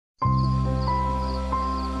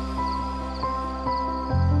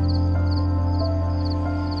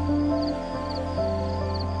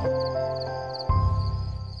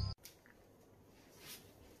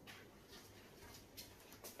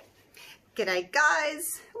G'day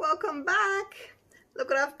guys, welcome back. Look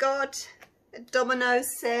what I've got, a domino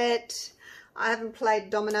set. I haven't played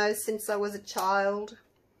dominoes since I was a child,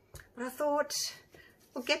 but I thought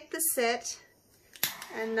I'll get the set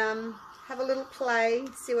and have a little play,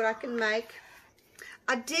 see what I can make.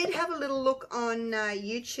 I did have a little look on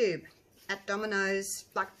YouTube at dominoes,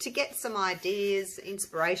 like to get some ideas,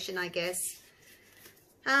 inspiration I guess.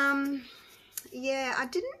 Yeah, I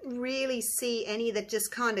didn't really see any that just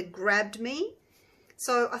kind of grabbed me.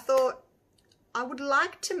 So I thought I would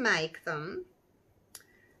like to make them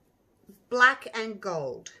black and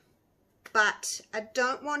gold. But I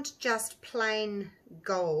don't want just plain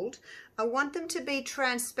gold. I want them to be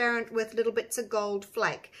transparent with little bits of gold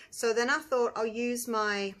flake. So then I thought I'll use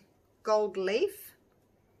my gold leaf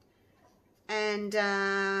and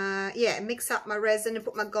yeah, mix up my resin and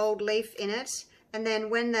put my gold leaf in it. And then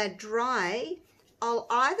when they're dry, I'll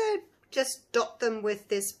either just dot them with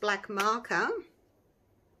this black marker.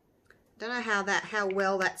 Don't know how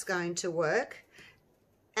well that's going to work.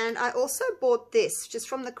 And I also bought this just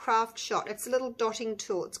from the Craft Shop. It's a little dotting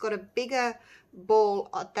tool. It's got a bigger ball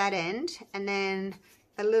at that end and then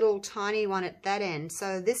a little tiny one at that end.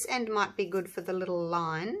 So this end might be good for the little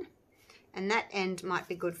line and that end might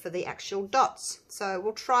be good for the actual dots. So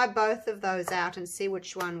we'll try both of those out and see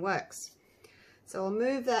which one works. So I'll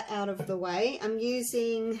move that out of the way. I'm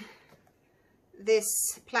using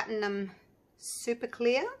this Platinum Super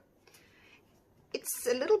Clear. It's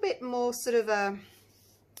a little bit more sort of a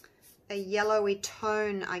yellowy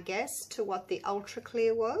tone, I guess, to what the Ultra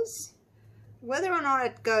Clear was. Whether or not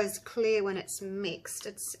it goes clear when it's mixed,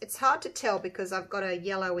 it's hard to tell because I've got a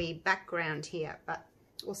yellowy background here, but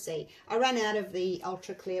we'll see. I ran out of the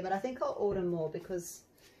Ultra Clear, but I think I'll order more because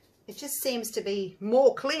it just seems to be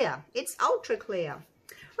more clear. It's ultra clear.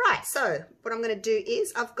 Right, so what I'm going to do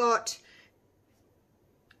is I've got,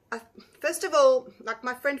 first of all, like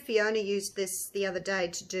my friend Fiona used this the other day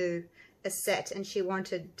to do a set and she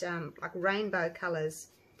wanted like rainbow colours.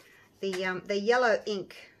 The yellow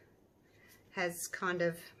ink has kind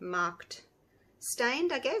of marked,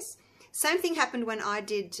 stained, I guess. Same thing happened when I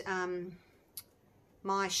did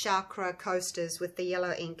my chakra coasters with the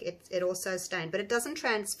yellow ink. It also stained, but it doesn't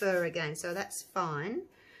transfer again, so that's fine.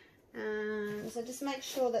 So just make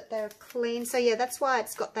sure that they're clean. So yeah, that's why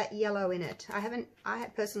it's got that yellow in it. I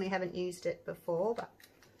personally haven't used it before, but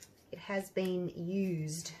it has been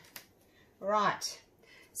used. Right,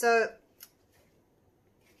 so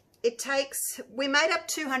it takes, we made up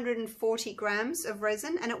 240 grams of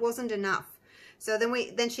resin and it wasn't enough. So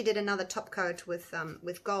then she did another top coat with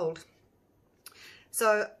gold.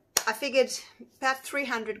 So I figured about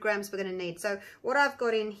 300 grams we're going to need. So what I've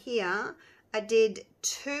got in here, I did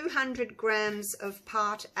 200 grams of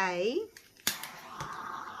part A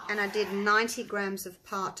and I did 90 grams of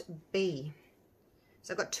part B.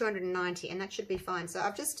 So I've got 290 and that should be fine. So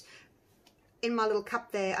I've just, in my little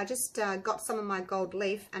cup there, I just got some of my gold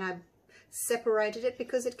leaf and I separated it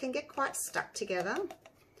because it can get quite stuck together.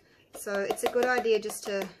 So it's a good idea just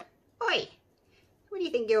to, oi, where do you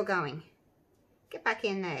think you're going? Get back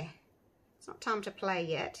in there. It's not time to play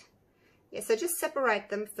yet. Yeah, so just separate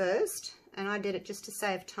them first. And I did it just to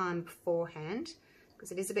save time beforehand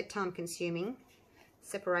because it is a bit time consuming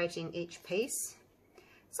separating each piece.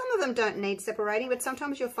 Some of them don't need separating, but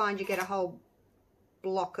sometimes you'll find you get a whole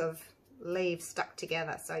block of leaves stuck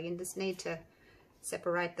together. So you just need to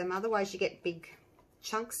separate them. Otherwise you get big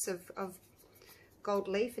chunks of gold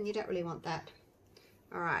leaf and you don't really want that.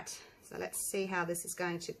 All right, so let's see how this is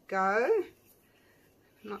going to go.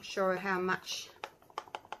 I'm not sure how much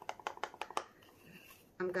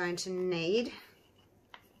I'm going to need.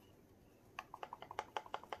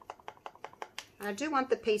 And I do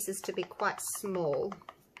want the pieces to be quite small.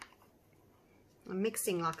 I'm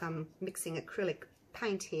mixing like I'm mixing acrylic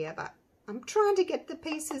paint here, but I'm trying to get the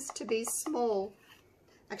pieces to be small.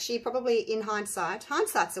 Actually, probably in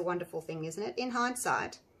hindsight's a wonderful thing, isn't it? In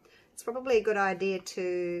hindsight, it's probably a good idea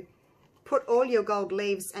to put all your gold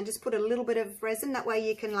leaves and just put a little bit of resin. That way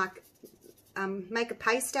you can like make a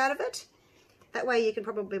paste out of it. That way you can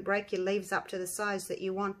probably break your leaves up to the size that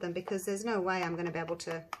you want them, because there's no way I'm going to be able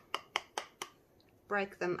to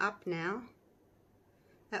break them up now.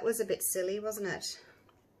 That was a bit silly, wasn't it?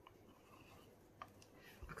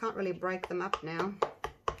 I can't really break them up now.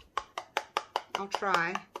 I'll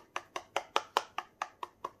try.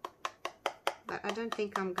 But I don't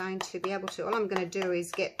think I'm going to be able to. All I'm going to do is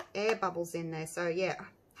get air bubbles in there. So yeah,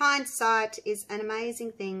 hindsight is an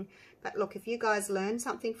amazing thing. But look, if you guys learn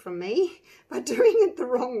something from me by doing it the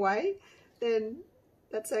wrong way, then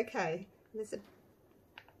that's okay. There's a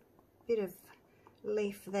bit of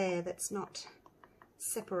leaf there that's not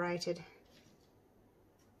separated.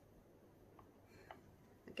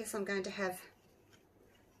 guess I'm going to have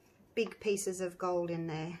big pieces of gold in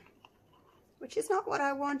there, which is not what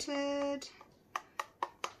I wanted.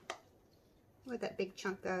 Where'd that big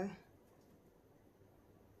chunk go? I'm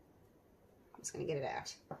just going to get it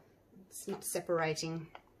out. It's not separating.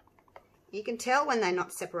 You can tell when they're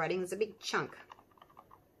not separating. There's a big chunk.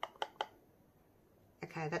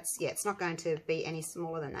 Okay, that's, yeah, it's not going to be any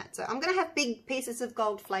smaller than that. So I'm going to have big pieces of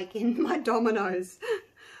gold flake in my dominoes.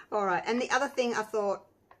 All right, and the other thing I thought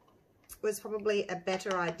was probably a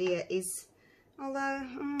better idea is, although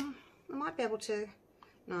I might be able to,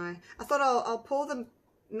 no, I thought I'll pour the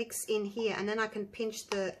mix in here and then I can pinch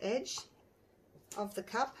the edge of the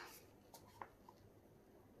cup,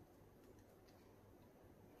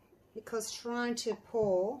 because trying to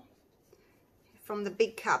pour from the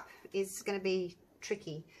big cup is going to be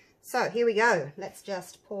tricky. So here we go, let's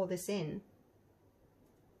just pour this in.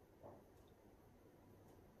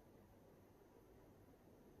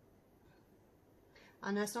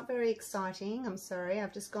 I know it's not very exciting, I'm sorry,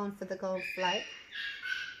 I've just gone for the gold flake.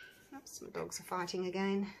 Oops, my dogs are fighting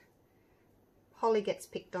again. Holly gets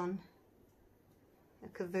picked on. A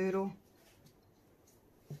cavoodle.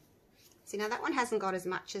 See, now that one hasn't got as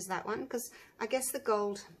much as that one, because I guess the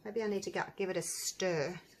gold, maybe I need to give it a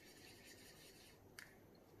stir.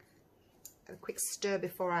 A quick stir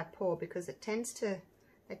before I pour, because they tend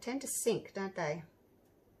to sink, don't they?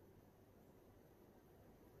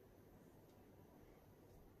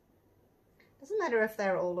 Doesn't matter if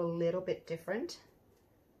they're all a little bit different,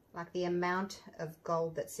 like the amount of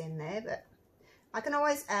gold that's in there, but I can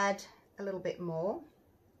always add a little bit more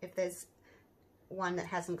if there's one that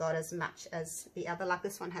hasn't got as much as the other, like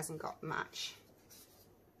this one hasn't got much.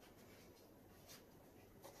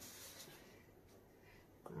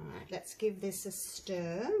 Alright, let's give this a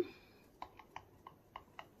stir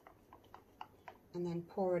and then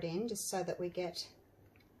pour it in, just so that we get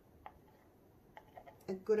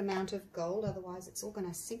a good amount of gold, otherwise it's all going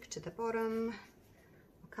to sink to the bottom.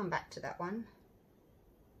 I'll come back to that one.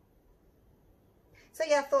 So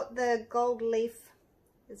yeah, I thought the gold leaf,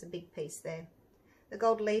 there's a big piece there, the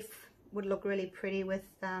gold leaf would look really pretty with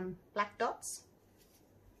black dots.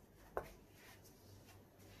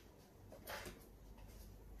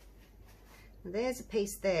 There's a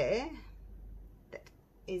piece there that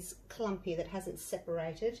is clumpy, that hasn't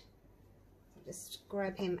separated. I'll just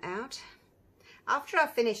grab him out. After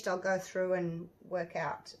I've finished, I'll go through and work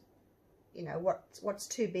out, you know, what's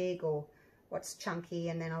too big or what's chunky,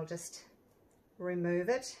 and then I'll just remove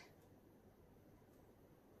it.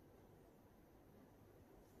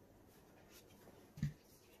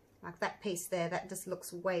 Like that piece there, that just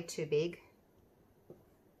looks way too big.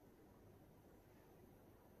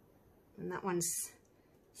 And that one's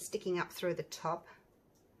sticking up through the top.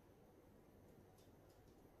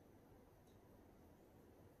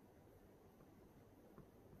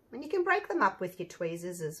 And you can break them up with your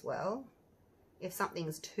tweezers as well, if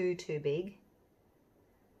something's too big.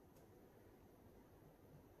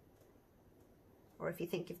 Or if you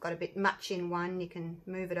think you've got a bit much in one, you can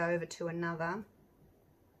move it over to another.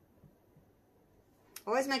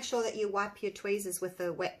 Always make sure that you wipe your tweezers with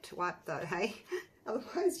a wet wipe though, hey?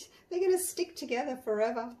 Otherwise they're going to stick together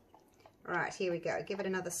forever. Alright, here we go. Give it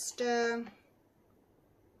another stir.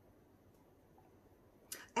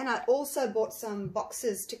 And I also bought some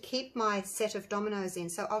boxes to keep my set of dominoes in,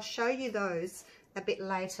 so I'll show you those a bit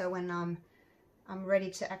later when I'm ready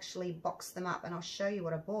to actually box them up, and I'll show you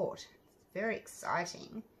what I bought. It's very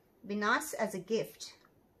exciting. It'd be nice as a gift.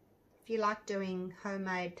 If you like doing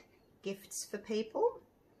homemade gifts for people,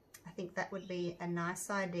 I think that would be a nice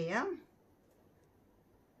idea.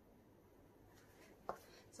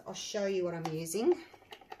 So I'll show you what I'm using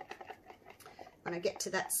when I get to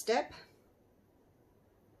that step.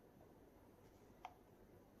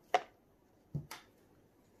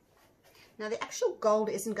 Now the actual gold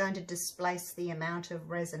isn't going to displace the amount of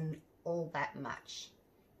resin all that much.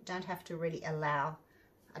 You don't have to really allow,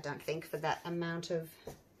 I don't think, for that amount of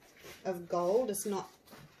gold. It's not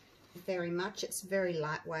very much, it's very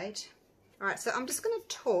lightweight. Alright, so I'm just going to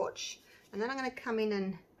torch, and then I'm going to come in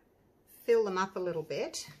and fill them up a little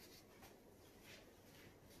bit.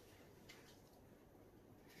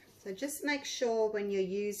 So just make sure when you're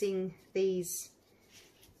using these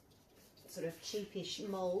sort of cheapish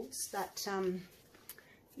molds that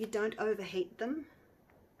you don't overheat them,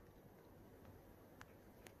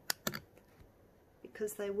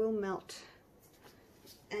 because they will melt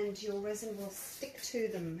and your resin will stick to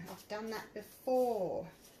them. I've done that before.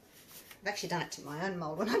 I've actually done it to my own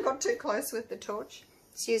mold when I got too close with the torch.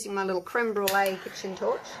 Just using my little creme brulee kitchen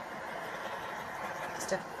torch.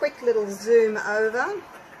 Just a quick little zoom over.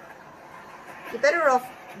 You're better off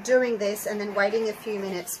doing this and then waiting a few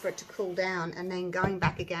minutes for it to cool down and then going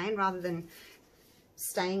back again, rather than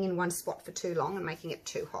staying in one spot for too long and making it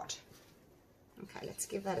too hot. Okay, let's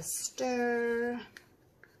give that a stir.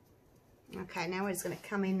 Okay, now we're just going to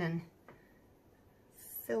come in and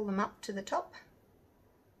fill them up to the top.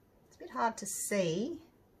 It's a bit hard to see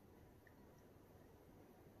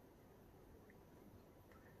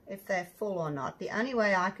if they're full or not. The only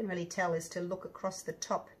way I can really tell is to look across the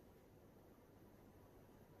top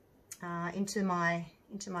into my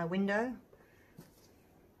window.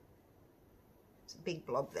 It's a big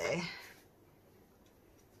blob there.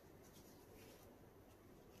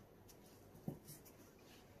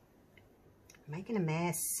 Making a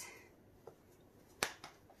mess. I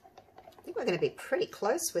think we're going to be pretty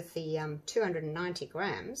close with the 290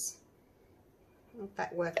 grams. I think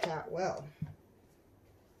that worked out well.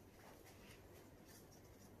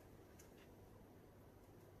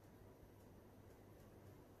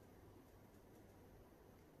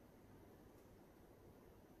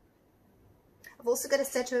 I've also got a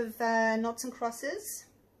set of knots and crosses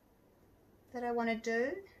that I want to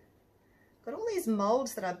do. Got all these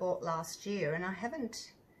molds that I bought last year and I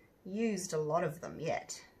haven't used a lot of them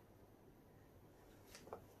yet.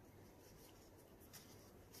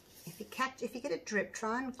 If you get a drip,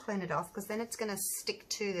 try and clean it off, because then it's going to stick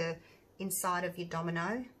to the inside of your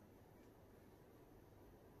domino.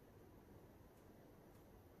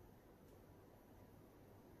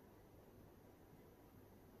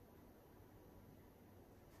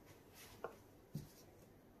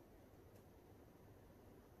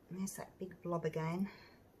 There's that big blob again.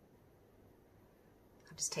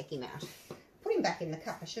 I'll just take him out. Put him back in the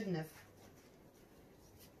cup. I shouldn't have.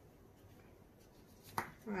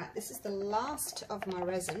 Alright, this is the last of my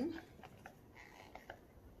resin.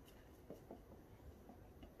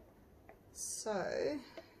 So,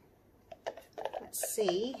 let's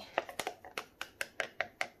see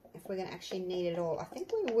if we're going to actually need it all. I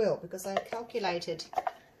think we will, because I calculated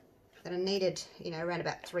that I needed, you know, around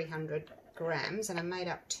about 300 grams, and I made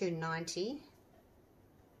up 290,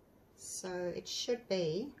 so it should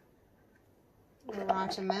be the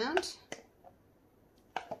right amount.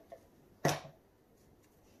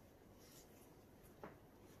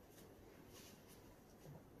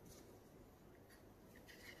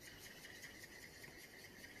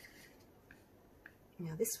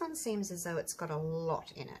 Now this one seems as though it's got a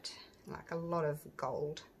lot in it, like a lot of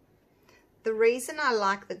gold. The reason I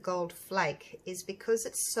like the gold flake is because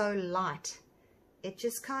it's so light. It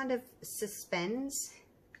just kind of suspends,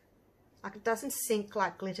 like it doesn't sink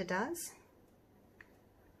like glitter does.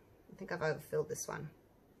 I think I've overfilled this one.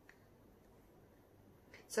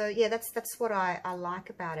 So yeah, that's what I like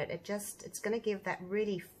about it. It's going to give that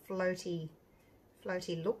really floaty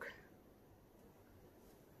look,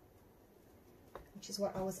 which is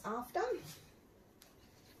what I was after.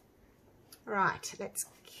 Right, let's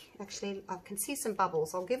actually, I can see some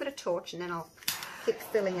bubbles. I'll give it a torch and then I'll keep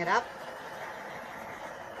filling it up.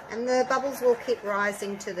 And the bubbles will keep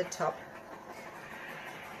rising to the top.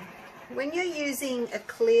 When you're using a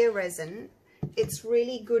clear resin, it's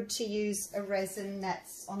really good to use a resin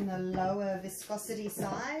that's on the lower viscosity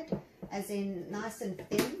side, as in nice and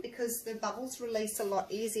thin, because the bubbles release a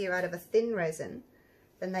lot easier out of a thin resin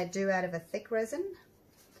than they do out of a thick resin.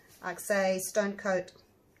 Like say Stone Coat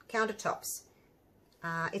countertops.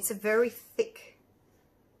 It's a very thick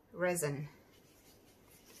resin,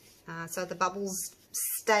 so the bubbles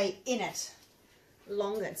stay in it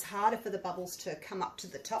longer. It's harder for the bubbles to come up to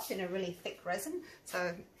the top in a really thick resin,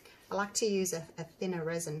 so I like to use a thinner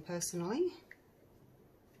resin personally.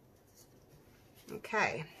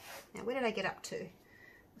 Okay, now where did I get up to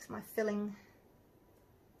with my filling?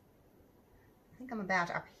 I think I'm about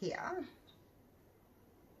up here.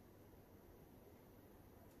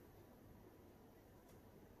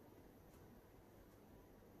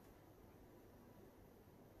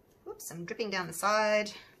 Oops, I'm dripping down the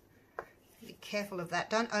side. Be careful of that.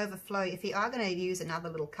 Don't overflow. If you are going to use another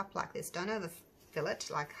little cup like this, don't overfill it.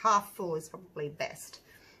 Like half full is probably best.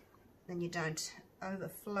 Then you don't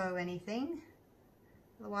overflow anything.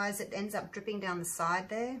 Otherwise it ends up dripping down the side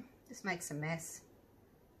there. Just makes a mess.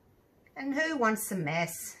 And who wants a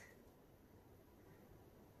mess?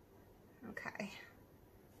 Okay.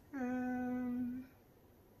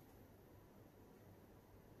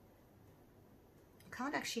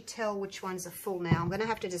 Can't actually tell which ones are full now. I'm going to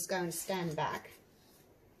have to just go and stand back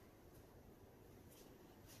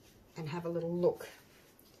and have a little look.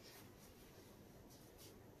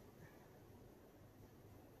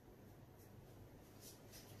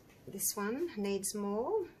 This one needs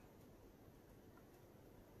more.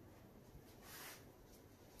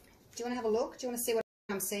 Do you want to have a look? Do you want to see what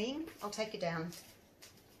I'm seeing, I'll take you down.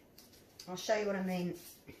 I'll show you what I mean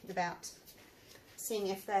about seeing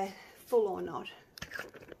if they're full or not.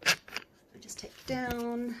 I just take you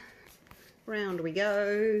down, round we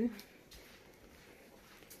go.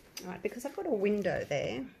 All right, because I've got a window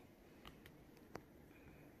there.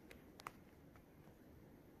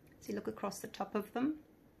 See, look across the top of them,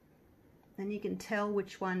 and you can tell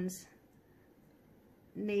which ones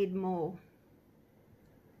need more.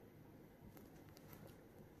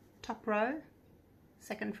 Top row,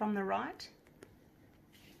 second from the right,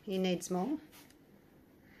 he needs more.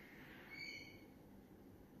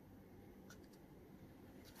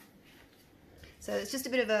 So it's just a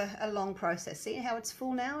bit of a long process. See how it's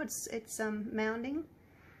full now? It's mounding.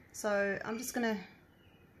 So I'm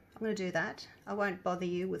gonna do that. I won't bother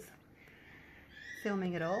you with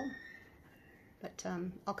filming it all, but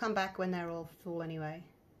I'll come back when they're all full anyway.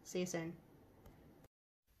 See you soon.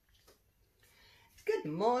 Good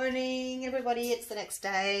morning, everybody. It's the next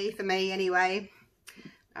day for me anyway.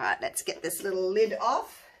 All right, let's get this little lid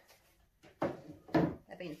off.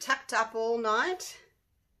 They've been tucked up all night.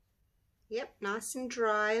 Yep, nice and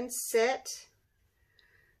dry and set.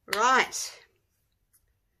 Right.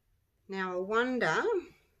 Now I wonder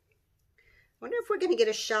if we're going to get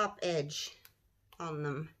a sharp edge on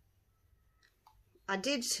them. I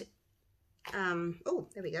did, oh,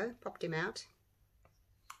 there we go, popped him out.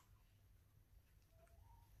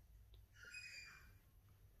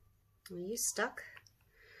 Are you stuck?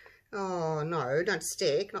 Oh, no, don't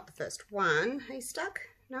stick, not the first one. Are you stuck?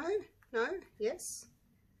 No? No? Yes?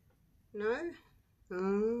 No?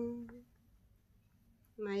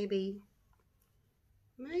 Maybe.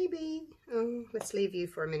 Maybe. Oh, let's leave you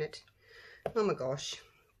for a minute. Oh my gosh.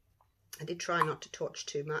 I did try not to torch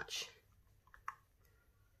too much.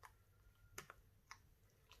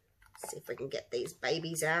 Let's see if we can get these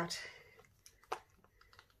babies out.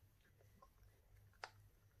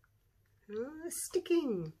 Oh, they're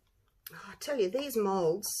sticking. Oh, I tell you, these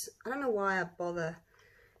molds, I don't know why I bother.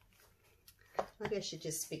 Maybe I should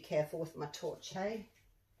just be careful with my torch, hey?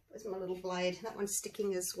 Where's my little blade? That one's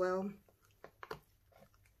sticking as well.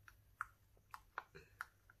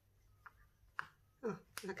 Oh,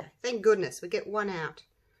 okay. Thank goodness we get one out.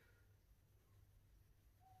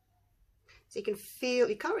 So you can feel,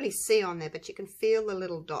 you can't really see on there, but you can feel the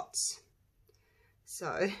little dots.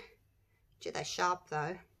 So, gee, they're sharp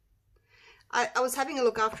though. I was having a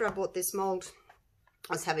look after I bought this mold.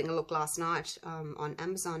 I was having a look last night on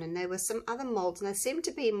Amazon, and there were some other molds, and they seem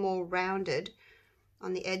to be more rounded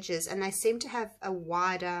on the edges, and they seem to have a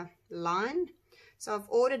wider line. So I've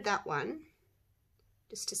ordered that one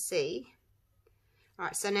just to see. All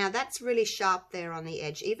right, so now that's really sharp there on the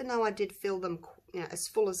edge. Even though I did fill them, you know, as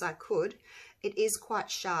full as I could, it is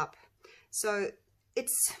quite sharp. So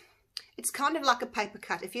it's kind of like a paper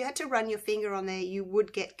cut. If you had to run your finger on there, you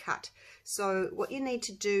would get cut. So what you need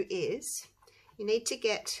to do is, you need to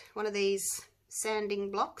get one of these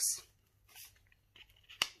sanding blocks.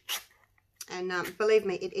 And believe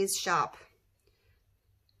me, it is sharp.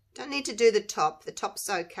 Don't need to do the top. The top's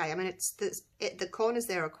okay. I mean, the corners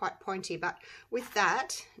there are quite pointy, but with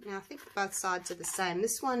that, now I think both sides are the same.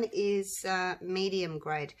 This one is medium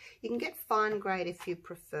grade. You can get fine grade if you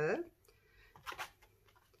prefer.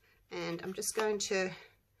 And I'm just going to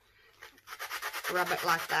rub it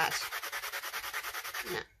like that.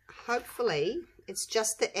 Now, hopefully, it's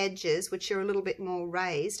just the edges, which are a little bit more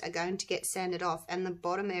raised, are going to get sanded off, and the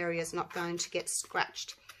bottom area is not going to get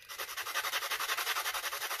scratched.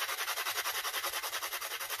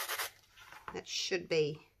 That should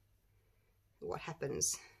be what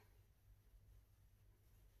happens.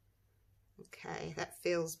 Okay, that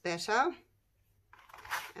feels better.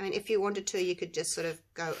 I mean, if you wanted to, you could just sort of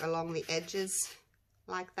go along the edges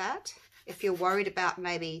like that. If you're worried about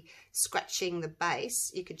maybe scratching the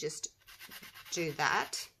base, you could just do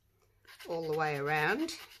that all the way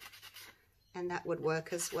around, and that would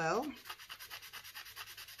work as well.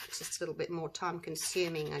 It's just a little bit more time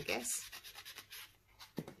consuming, I guess.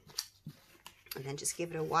 And then just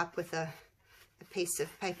give it a wipe with a piece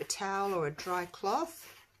of paper towel or a dry cloth.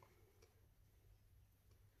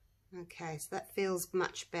 Okay, so that feels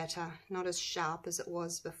much better. Not as sharp as it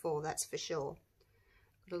was before, that's for sure.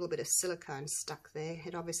 A little bit of silicone stuck there.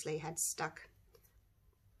 It obviously had stuck.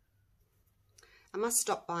 I must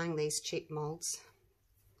stop buying these cheap molds.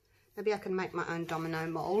 Maybe I can make my own domino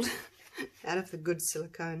mold out of the good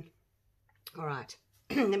silicone. All right,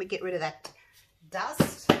 let me get rid of that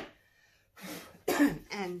dust.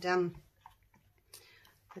 And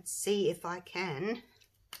let's see if I can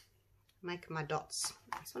make my dots.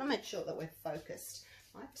 I just want to make sure that we're focused.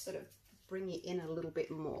 I might sort of bring you in a little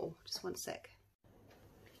bit more. Just one sec.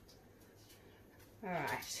 All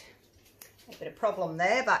right, a bit of problem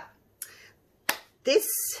there, but this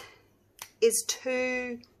is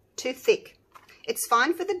too thick. It's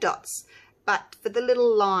fine for the dots, but for the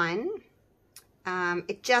little line,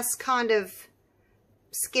 it just kind of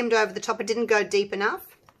skimmed over the top. It didn't go deep enough,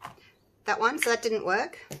 that one, so that didn't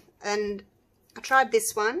work. And I tried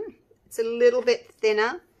this one. It's a little bit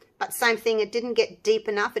thinner, but same thing, it didn't get deep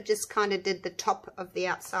enough. It just kind of did the top of the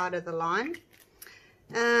outside of the line.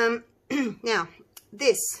 Now,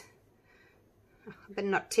 this, I better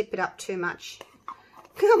not tip it up too much.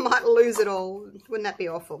 I might lose it all. Wouldn't that be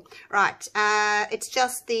awful? Right, it's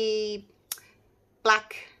just the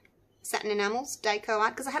black satin enamels, Deco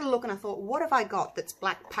Art, because I had a look and I thought, what have I got that's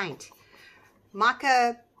black paint?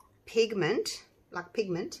 Mica pigment, like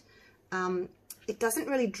pigment, it doesn't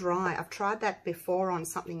really dry. I've tried that before on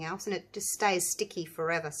something else and it just stays sticky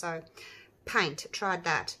forever. So paint, tried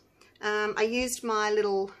that. I used my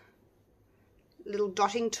little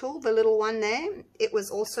dotting tool, the little one there. It was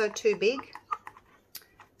also too big.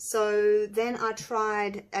 So then I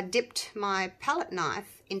dipped my palette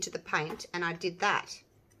knife into the paint and I did that.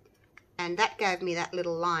 And that gave me that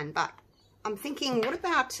little line. But I'm thinking, what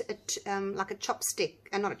about like a chopstick,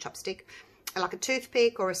 not a chopstick, like a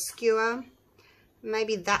toothpick or a skewer?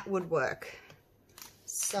 Maybe that would work.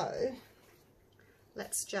 So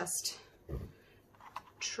let's just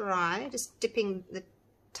try just dipping the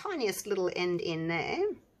tiniest little end in there.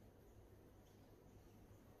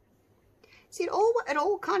 See, it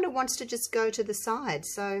all kind of wants to just go to the side.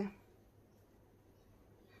 So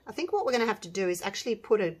I think what we're going to have to do is actually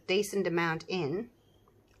put a decent amount in,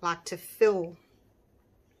 like to fill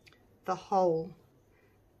the whole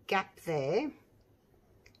gap there,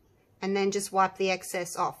 and then just wipe the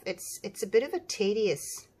excess off. It's a bit of a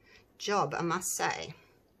tedious job, I must say.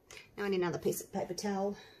 Now I need another piece of paper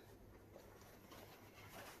towel.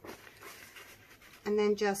 And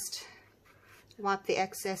then just wipe the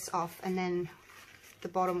excess off, and then the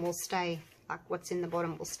bottom will stay, like what's in the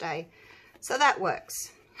bottom will stay. So that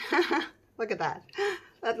works. Look at that.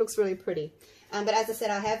 That looks really pretty. But as I said,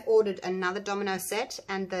 I have ordered another domino set,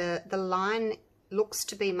 and the line looks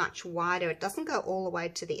to be much wider. It doesn't go all the way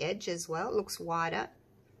to the edge as well. It looks wider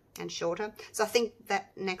and shorter. So I think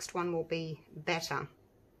that next one will be better.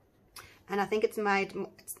 And I think it's made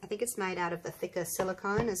out of the thicker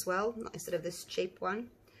silicone as well, instead of this cheap one.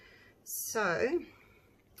 So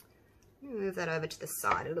move that over to the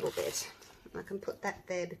side a little bit. I can put that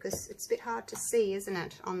there because it's a bit hard to see, isn't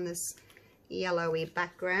it, on this yellowy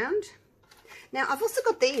background. Now I've also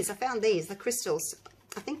got these. I found these, the crystals.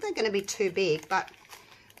 I think they're going to be too big, but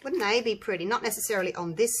wouldn't they be pretty? Not necessarily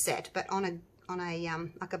on this set, but on a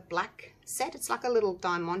like a black set. It's like a little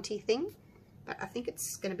diamante thing, but I think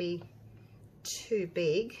it's going to be too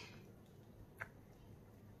big.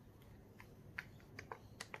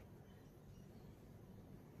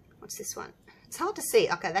 What's this one? It's hard to see.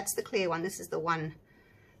 Okay, that's the clear one. This is the one.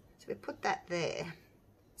 So we put that there.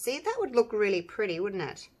 See, that would look really pretty, wouldn't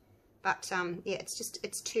it? But yeah,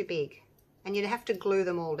 it's too big, and you'd have to glue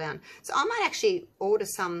them all down. So I might actually order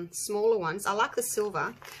some smaller ones. I like the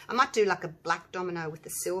silver. I might do like a black domino with the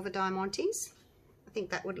silver diamantes. I think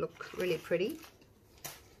that would look really pretty.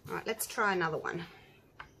 All right, let's try another one.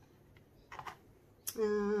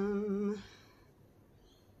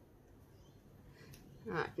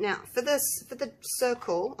 All right, now for the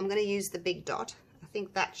circle, I'm going to use the big dot. I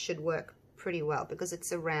think that should work pretty well because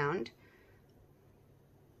it's a round.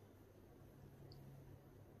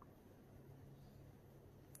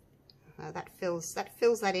 That fills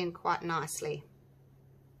that in quite nicely.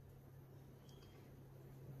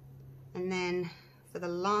 And then for the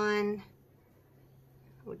line,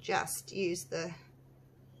 we'll just use the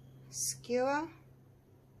skewer.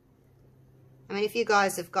 I mean, if you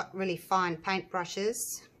guys have got really fine paint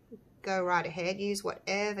brushes, go right ahead. Use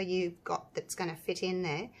whatever you've got that's going to fit in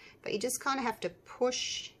there. But you just kind of have to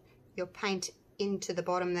push your paint into the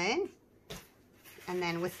bottom there. And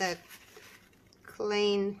then with a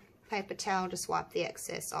clean paper towel, just wipe the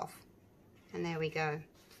excess off. And there we go.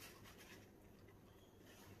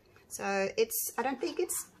 So I don't think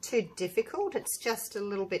it's too difficult. It's just a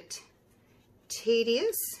little bit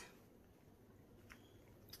tedious.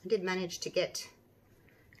 I did manage to get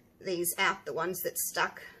these out, the ones that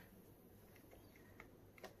stuck.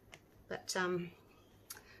 But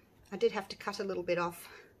I did have to cut a little bit off.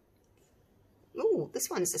 Ooh, this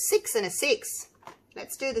one's a 6 and a 6.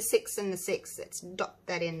 Let's do the 6 and the 6. Let's dot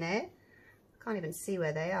that in there. Can't even see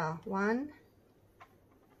where they are. 1.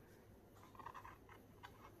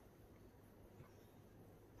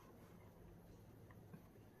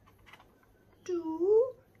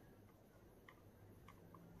 2.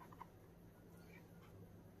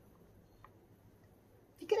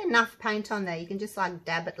 enough paint on there, you can just like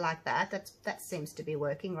dab it like that. That seems to be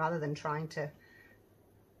working rather than trying to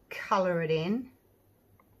color it in.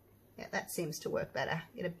 Yeah, that seems to work better.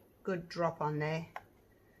 Get a good drop on there.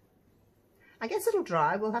 I guess it'll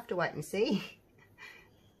dry. We'll have to wait and see.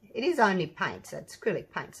 It is only paint, so it's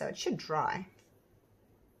acrylic paint, so it should dry.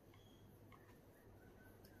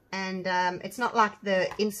 And it's not like the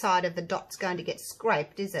inside of the dot's going to get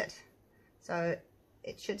scraped, is it? So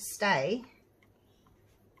it should stay.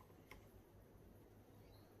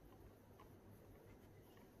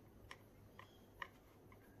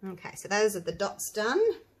 Okay, so those are the dots done.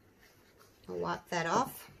 I'll wipe that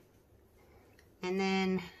off. And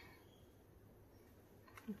then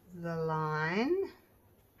the line.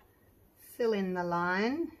 Fill in the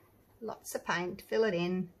line. Lots of paint, fill it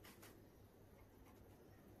in.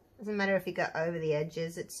 Doesn't matter if you go over the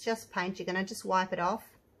edges, it's just paint. You're going to just wipe it off.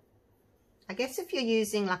 I guess if you're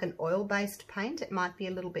using like an oil-based paint, it might be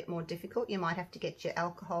a little bit more difficult. You might have to get your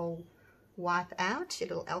alcohol wipe out, your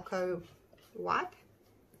little Alco wipe.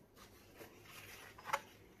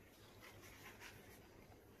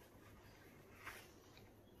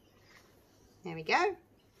 There we go.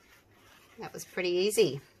 That was pretty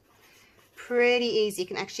easy. Pretty easy. You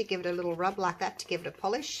can actually give it a little rub like that to give it a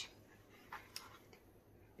polish.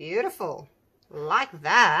 Beautiful. Like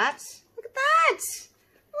that. Look at that.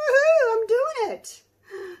 Woohoo, I'm doing it.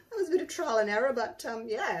 That was a bit of trial and error, but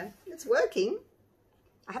yeah, it's working.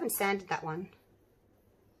 I haven't sanded that one.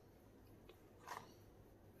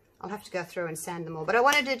 I'll have to go through and sand them all. But I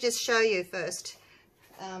wanted to just show you first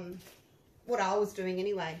what I was doing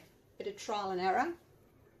anyway. Bit of trial and error.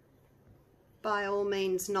 By all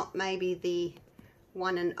means, not maybe the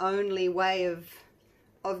one and only way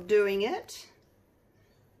of doing it.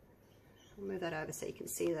 I'll move that over so you can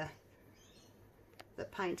see the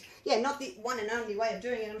paint. Yeah, not the one and only way of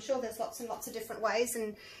doing it. I'm sure there's lots and lots of different ways,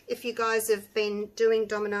 and if you guys have been doing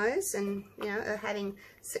dominoes and you know are having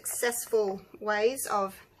successful ways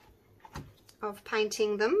of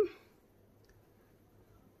painting them,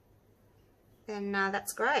 then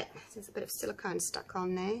that's great. There's a bit of silicone stuck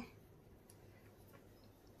on there.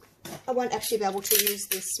 I won't actually be able to use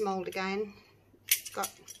this mold again. It's got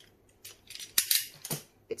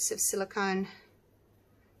bits of silicone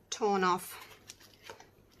torn off.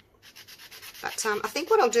 But I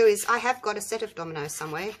think what I'll do is, I have got a set of dominoes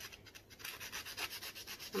somewhere.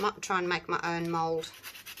 I might try and make my own mold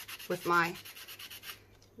with my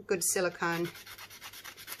good silicone.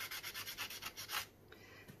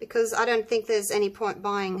 Because I don't think there's any point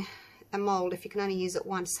buying a mold if you can only use it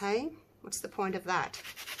once, hey? What's the point of that?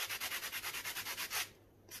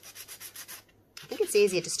 I think it's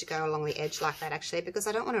easier just to go along the edge like that actually, because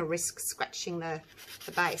I don't want to risk scratching the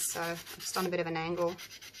base. So I'm just on a bit of an angle.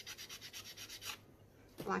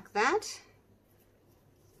 Like that.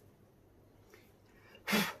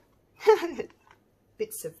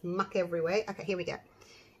 Bits of muck everywhere. Okay, here we go.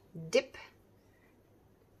 Dip.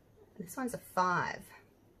 This one's a 5.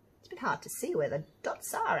 It's a bit hard to see where the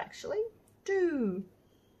dots are actually. 2,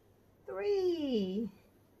 3,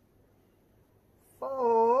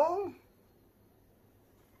 4.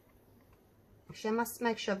 Actually, I must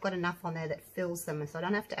make sure I've got enough on there that fills them, so I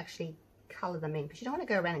don't have to actually colour them in, because you don't want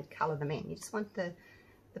to go around and colour them in. You just want the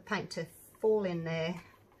paint to fall in there.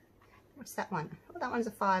 What's that one? Oh, that one's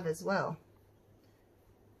a 5 as well.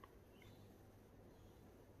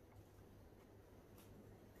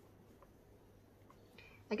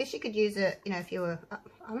 I guess you could use it, you know, if you were,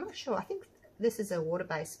 I'm not sure, I think this is a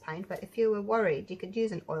water-based paint, but if you were worried, you could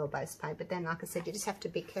use an oil-based paint. But then, like I said, you just have to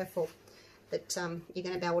be careful that you're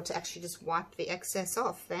going to be able to actually just wipe the excess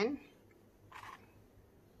off then.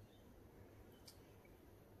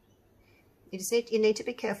 You need to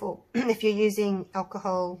be careful if you're using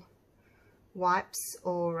alcohol wipes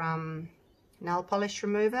or nail polish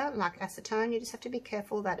remover like acetone. You just have to be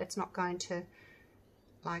careful that it's not going to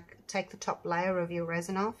like take the top layer of your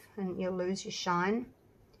resin off and you'll lose your shine.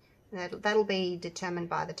 That'll be determined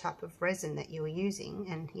by the type of resin that you are using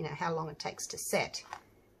and you know how long it takes to set.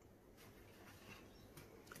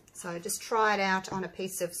 So just try it out on a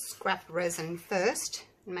piece of scrap resin first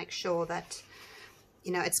and make sure that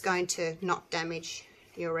you know it's going to not damage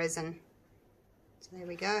your resin. So there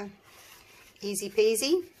we go, easy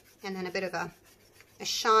peasy. And then a bit of a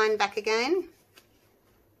shine back again.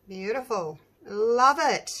 Beautiful, love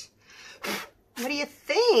it. What do you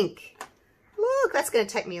think? Look, that's going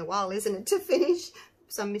to take me a while, isn't it, to finish?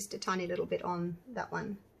 So I missed a tiny little bit on that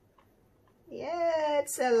one. Yeah,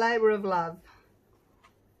 it's a labour of love,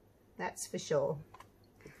 that's for sure.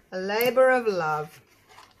 A labour of love.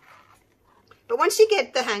 But once you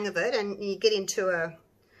get the hang of it and you get into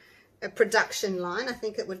a production line, I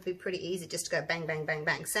think it would be pretty easy just to go bang, bang, bang,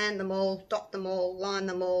 bang. Sand them all, dot them all, line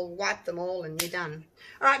them all, wipe them all, and you're done.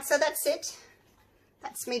 All right, so that's it.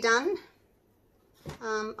 That's me done.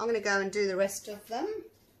 I'm going to go and do the rest of them.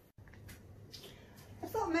 I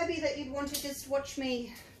thought maybe that you'd want to just watch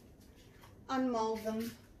me unmold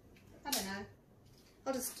them. I don't know.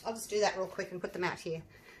 I'll just do that real quick and put them out here.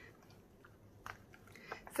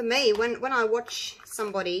 For me, when I watch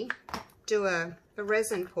somebody do a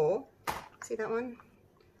resin pour, see that one?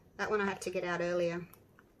 That one I had to get out earlier.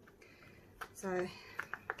 So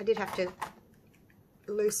I did have to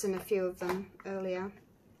loosen a few of them earlier.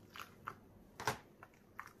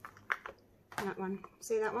 That one,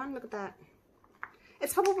 see that one? Look at that.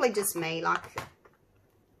 It's probably just me, like,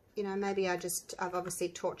 you know, maybe I've obviously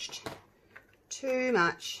torched too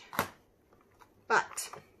much, but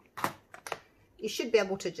you should be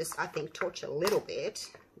able to just, I think, torch a little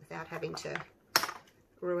bit without having to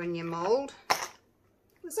ruin your mold.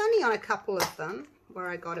 It was only on a couple of them where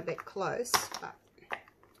I got a bit close, but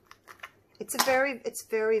it's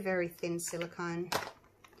very, very thin silicone,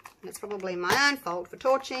 and it's probably my own fault for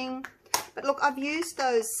torching. But look, I've used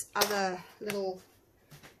those other little,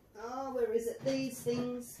 oh, where is it? These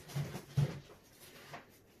things,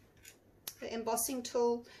 the embossing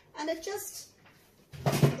tool, and it just,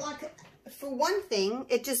 like, for one thing,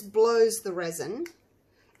 it just blows the resin,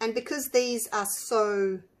 and because these are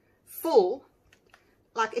so full,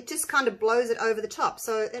 like, it just kind of blows it over the top,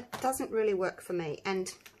 so it doesn't really work for me. And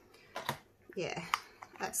yeah,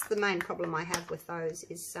 that's the main problem I have with those,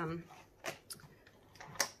 is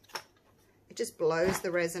it just blows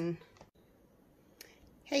the resin.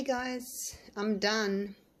 Hey guys, I'm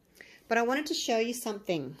done, but I wanted to show you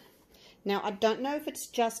something. Now, I don't know if it's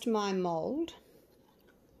just my mold.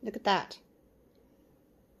 Look at that.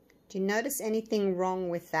 Do you notice anything wrong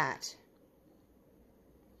with that?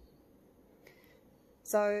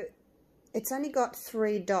 So it's only got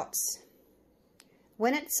 3 dots.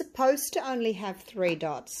 When it's supposed to only have 3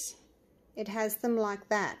 dots, it has them like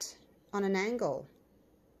that on an angle.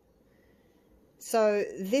 So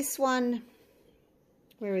this one,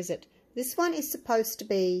 where is it? This one is supposed to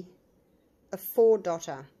be a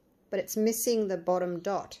 4-dotter, but it's missing the bottom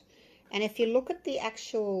dot. And if you look at the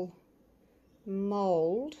actual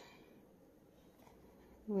mold,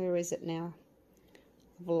 where is it now?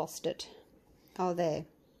 I've lost it. Oh, there.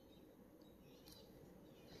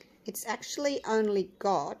 It's actually only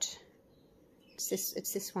got, it's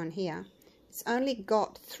this one here. It's only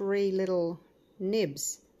got 3 little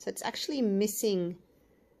nibs. So it's actually missing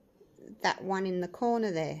that one in the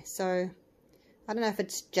corner there. So I don't know if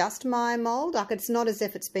it's just my mold. Like, it's not as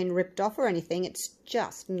if it's been ripped off or anything. It's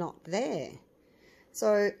just not there.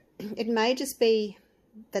 So it may just be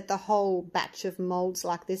that the whole batch of molds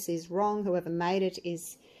like this is wrong. Whoever made it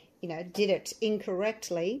is, you know, did it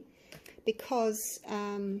incorrectly, because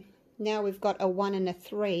now we've got a 1 and a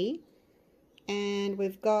 3, and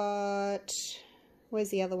we've got, where's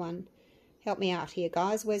the other one? Help me out here,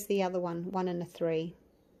 guys. Where's the other one? 1 and a 3.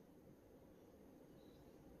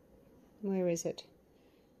 Where is it?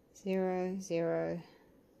 0, 0.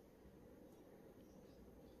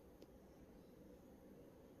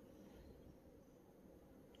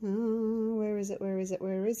 Oh, where is it? Where is it?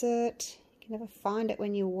 Where is it? You can never find it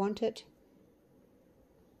when you want it.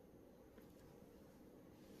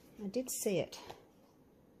 I did see it.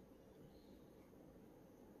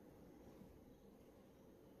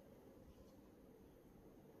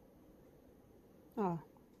 Oh,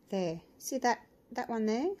 there. See that one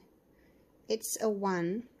there? It's a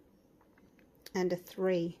 1 and a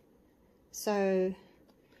 3. So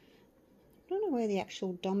I don't know where the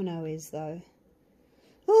actual domino is though.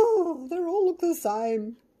 Oh, they all look the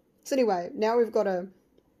same. So anyway, now we've got a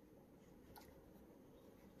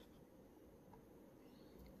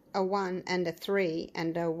 1 and a 3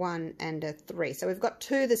 and a 1 and a 3. So we've got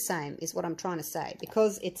 2 the same, is what I'm trying to say,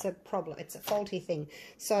 because it's a problem. It's a faulty thing.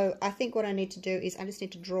 So I think what I need to do is I just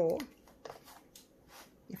need to draw,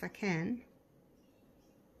 if I can,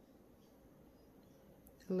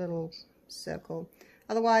 a little circle.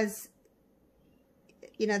 Otherwise,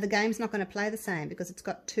 you know, the game's not going to play the same because it's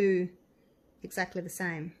got 2 exactly the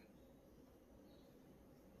same.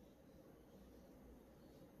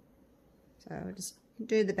 So I'll just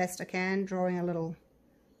do the best I can, drawing a little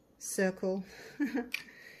circle.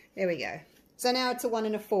 There we go. So now it's a 1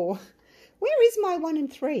 and a 4. Where is my 1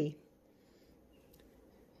 and 3?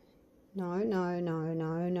 No, no, no,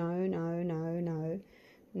 no, no, no, no, no,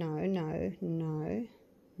 no, no, no.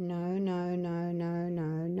 No, no, no, no,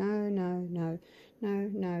 no, no, no, no, no,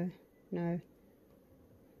 no, no.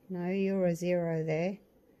 No, you're a 0 there.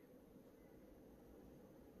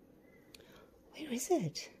 Where is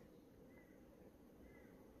it?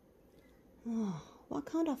 Oh, why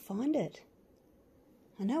can't I find it?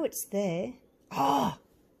 I know it's there. Oh,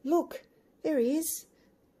 look, there he is.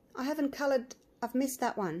 I haven't coloured, I've missed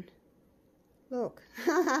that one. Look,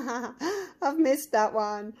 I've missed that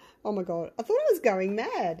one. Oh my God, I thought I was going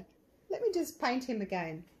mad. Let me just paint him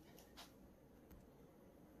again.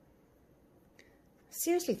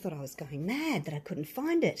 Seriously thought I was going mad that I couldn't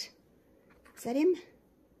find it. Is that him?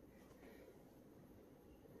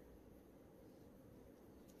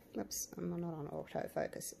 Oops, I'm not on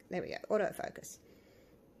autofocus. There we go, autofocus.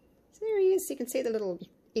 So there he is. You can see the little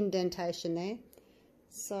indentation there.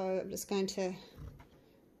 So I'm just going to,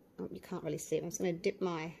 oh, you can't really see it. I'm just going to dip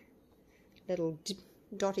my little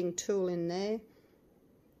dotting tool in there.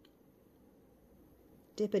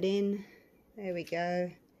 Dip it in. There we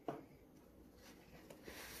go.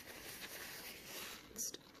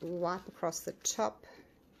 Just wipe across the top.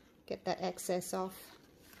 Get that excess off.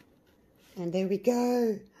 And there we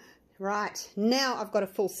go. Right, now I've got a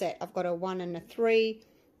full set. I've got a 1 and a 3,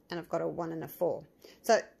 and I've got a 1 and a 4.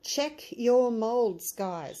 So check your molds,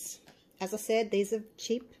 guys. As I said, these are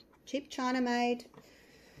cheap China made,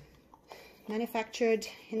 manufactured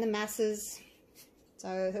in the masses.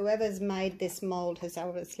 So whoever's made this mold has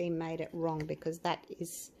obviously made it wrong, because that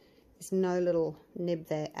is, there's no little nib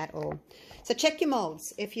there at all. So check your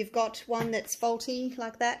molds. If you've got one that's faulty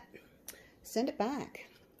like that, send it back,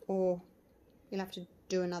 or you'll have to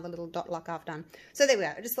do another little dot like I've done. So there we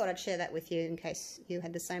go. I just thought I'd share that with you in case you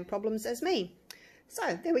had the same problems as me.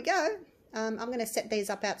 So there we go. I'm going to set these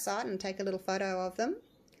up outside and take a little photo of them.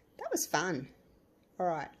 That was fun. All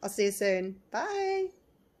right, I'll see you soon. Bye.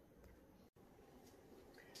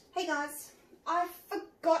 Hey guys, I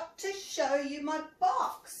forgot to show you my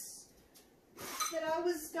box that I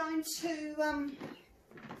was going to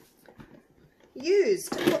use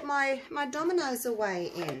to put my dominoes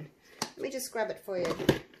away in. Let me just grab it for you.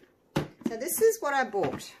 So this is what I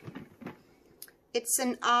bought. It's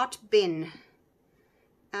an art bin.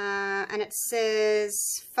 And it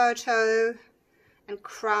says photo and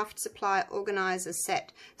craft supply organizer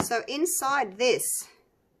set. So inside this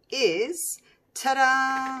is,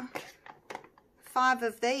 ta-da, 5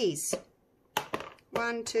 of these.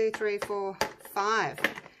 1, 2, 3, 4, 5.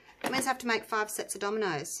 That means I have to make 5 sets of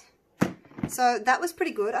dominoes. So that was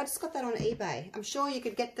pretty good. I just got that on eBay. I'm sure you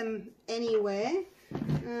could get them anywhere.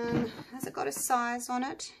 Has it got a size on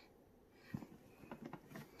it?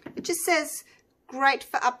 It just says great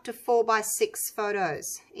for up to 4 by 6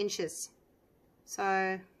 inches.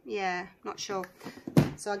 So yeah, not sure.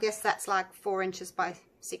 So I guess that's like 4 inches by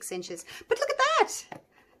 6 inches. But look at that!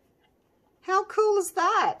 How cool is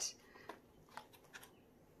that?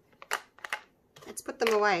 Let's put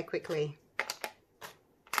them away quickly.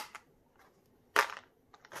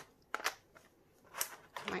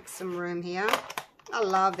 Make some room here. I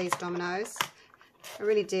love these dominoes. I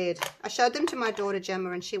really did. I showed them to my daughter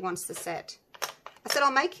Gemma and she wants the set. I said,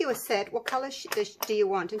 I'll make you a set. What colour do you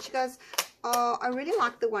want? And she goes, oh, I really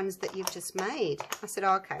like the ones that you've just made. I said,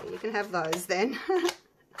 oh, okay, you can have those then.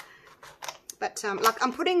 But like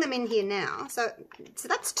I'm putting them in here now. So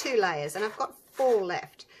that's 2 layers and I've got 4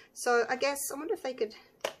 left. So I guess, I wonder if you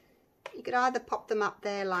could either pop them up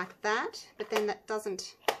there like that, but then that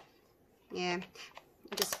doesn't, yeah,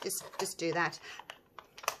 just do that.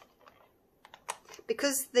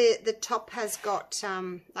 Because the top has got,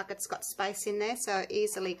 like it's got space in there, so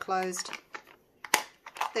easily closed.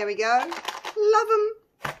 There we go. Love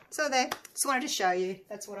them. So there, just wanted to show you.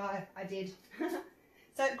 That's what I did.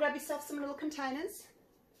 So grab yourself some little containers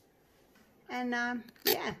and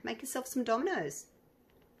yeah, make yourself some dominoes.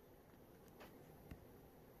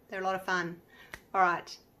 They're a lot of fun. All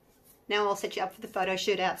right, now I'll set you up for the photo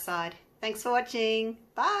shoot outside. Thanks for watching.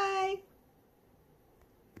 Bye.